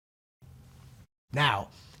Now,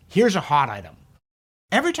 here's a hot item.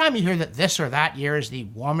 Every time you hear that this or that year is the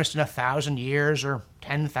warmest in 1,000 years, or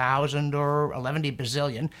 10,000, or 11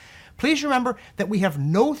 bazillion, please remember that we have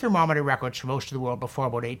no thermometer records for most of the world before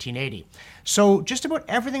about 1880. So just about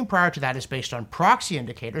everything prior to that is based on proxy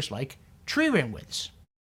indicators like tree ring widths.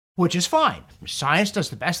 Which is fine. Science does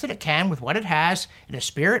the best that it can with what it has in a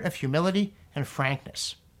spirit of humility and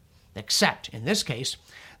frankness. Except, in this case,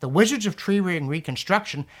 the wizards of tree ring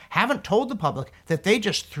reconstruction haven't told the public that they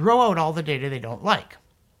just throw out all the data they don't like.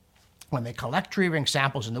 When they collect tree ring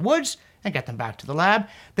samples in the woods and get them back to the lab,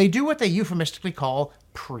 they do what they euphemistically call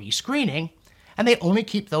pre-screening, and they only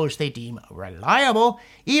keep those they deem reliable,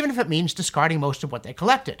 even if it means discarding most of what they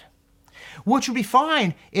collected. Which would be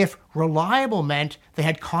fine if reliable meant they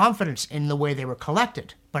had confidence in the way they were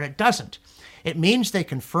collected, but it doesn't. It means they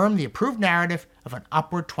confirm the approved narrative of an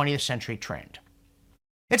upward 20th century trend.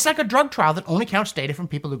 It's like a drug trial that only counts data from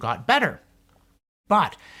people who got better.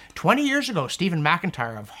 But 20 years ago, Stephen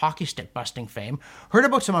McIntyre of hockey stick busting fame heard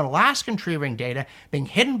about some Alaskan tree ring data being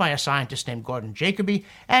hidden by a scientist named Gordon Jacoby,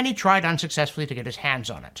 and he tried unsuccessfully to get his hands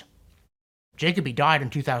on it. Jacoby died in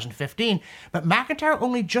 2015, but McIntyre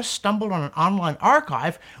only just stumbled on an online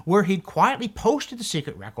archive where he'd quietly posted the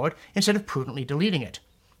secret record instead of prudently deleting it.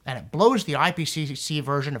 And it blows the IPCC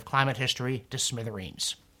version of climate history to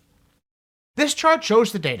smithereens. This chart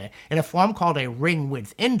shows the data in a form called a ring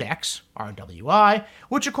width index, RWI,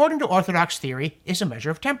 which according to orthodox theory is a measure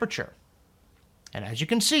of temperature. And as you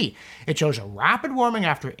can see, it shows a rapid warming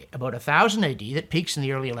after about 1000 AD that peaks in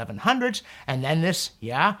the early 1100s, and then this,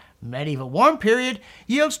 medieval warm period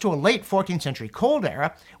yields to a late 14th century cold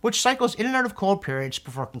era, which cycles in and out of cold periods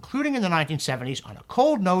before concluding in the 1970s on a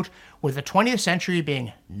cold note, with the 20th century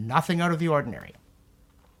being nothing out of the ordinary.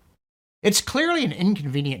 It's clearly an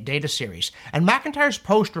inconvenient data series, and McIntyre's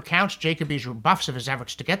post recounts Jacoby's rebuffs of his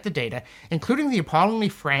efforts to get the data, including the appallingly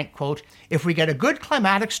frank quote, "If we get a good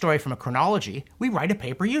climatic story from a chronology, we write a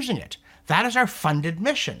paper using it. That is our funded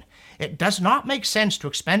mission. It does not make sense to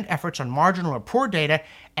expend efforts on marginal or poor data,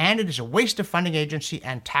 and it is a waste of funding agency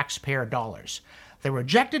and taxpayer dollars. The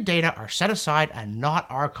rejected data are set aside and not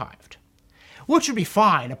archived." Which would be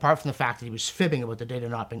fine, apart from the fact that he was fibbing about the data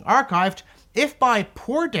not being archived, if by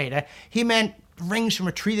poor data he meant rings from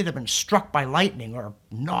a tree that had been struck by lightning or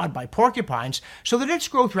gnawed by porcupines, so that its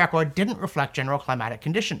growth record didn't reflect general climatic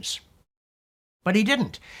conditions. But he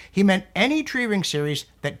didn't. He meant any tree ring series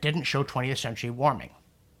that didn't show 20th century warming.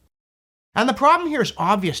 And the problem here is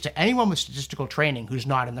obvious to anyone with statistical training who's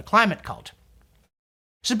not in the climate cult.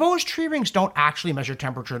 Suppose tree rings don't actually measure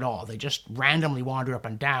temperature at all, they just randomly wander up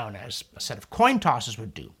and down, as a set of coin tosses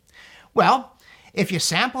would do. Well, if you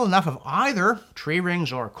sample enough of either tree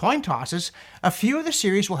rings or coin tosses, a few of the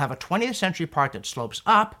series will have a 20th century part that slopes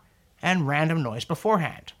up and random noise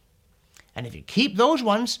beforehand. And if you keep those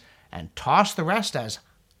ones and toss the rest as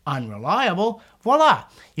unreliable, voila,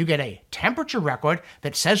 you get a temperature record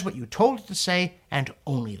that says what you told it to say and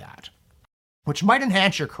only that. Which might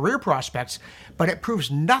enhance your career prospects, but it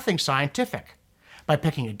proves nothing scientific. By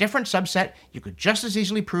picking a different subset, you could just as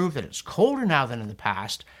easily prove that it's colder now than in the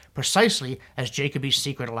past, precisely as Jacoby's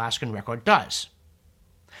secret Alaskan record does.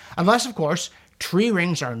 Unless, of course, tree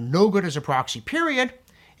rings are no good as a proxy period,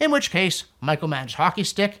 in which case Michael Mann's hockey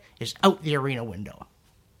stick is out the arena window.